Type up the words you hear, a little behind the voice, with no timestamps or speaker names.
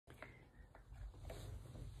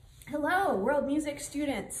Hello, world music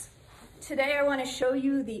students. Today I want to show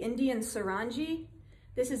you the Indian Sarangi.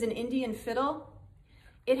 This is an Indian fiddle.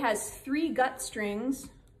 It has 3 gut strings,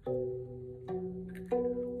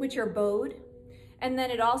 which are bowed, and then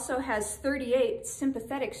it also has 38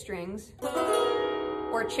 sympathetic strings,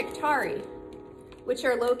 or chiktari, which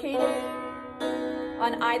are located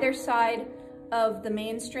on either side of the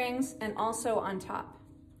main strings and also on top.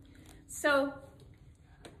 So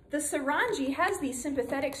the Sarangi has these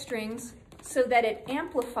sympathetic strings so that it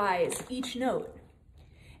amplifies each note.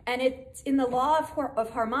 And it's in the law of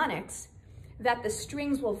harmonics that the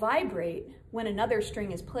strings will vibrate when another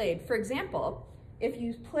string is played. For example, if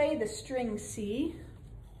you play the string C,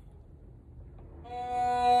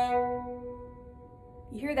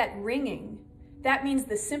 you hear that ringing. That means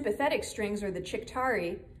the sympathetic strings, or the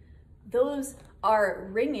chiktari, those are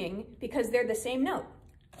ringing because they're the same note.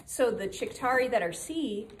 So the chiktari that are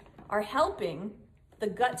C are helping the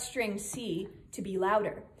gut string C to be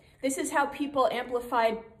louder. This is how people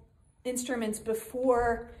amplified instruments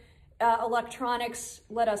before electronics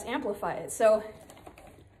let us amplify it. So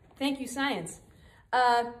thank you, science.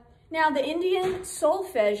 Now the Indian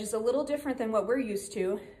solfege is a little different than what we're used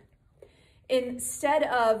to. Instead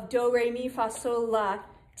of do, re, mi, fa, sol, la,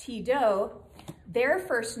 ti, do, their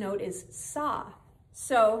first note is sa.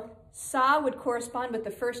 So sa would correspond with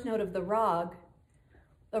the first note of the rag.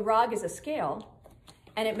 The rag is a scale,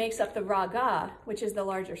 and it makes up the raga, which is the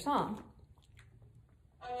larger song.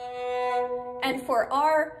 And for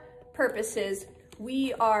our purposes,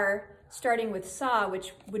 we are starting with sa,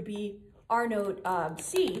 which would be our note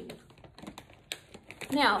C.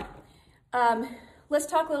 Now, let's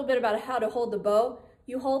talk a little bit about how to hold the bow.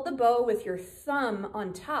 You hold the bow with your thumb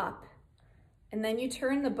on top, and then you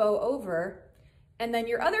turn the bow over, and then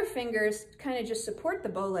your other fingers kind of just support the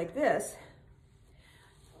bow like this.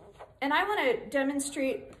 And I want to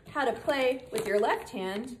demonstrate how to play with your left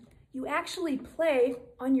hand. You actually play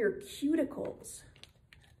on your cuticles.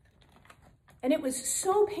 And it was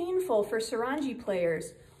so painful for Sarangi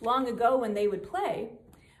players long ago when they would play.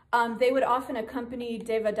 They would often accompany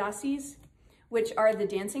devadasis, which are the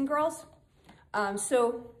dancing girls.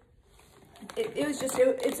 So it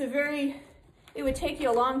would take you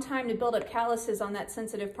a long time to build up calluses on that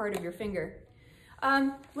sensitive part of your finger.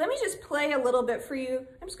 Let me just play a little bit for you.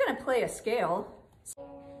 I'm just going to play a scale.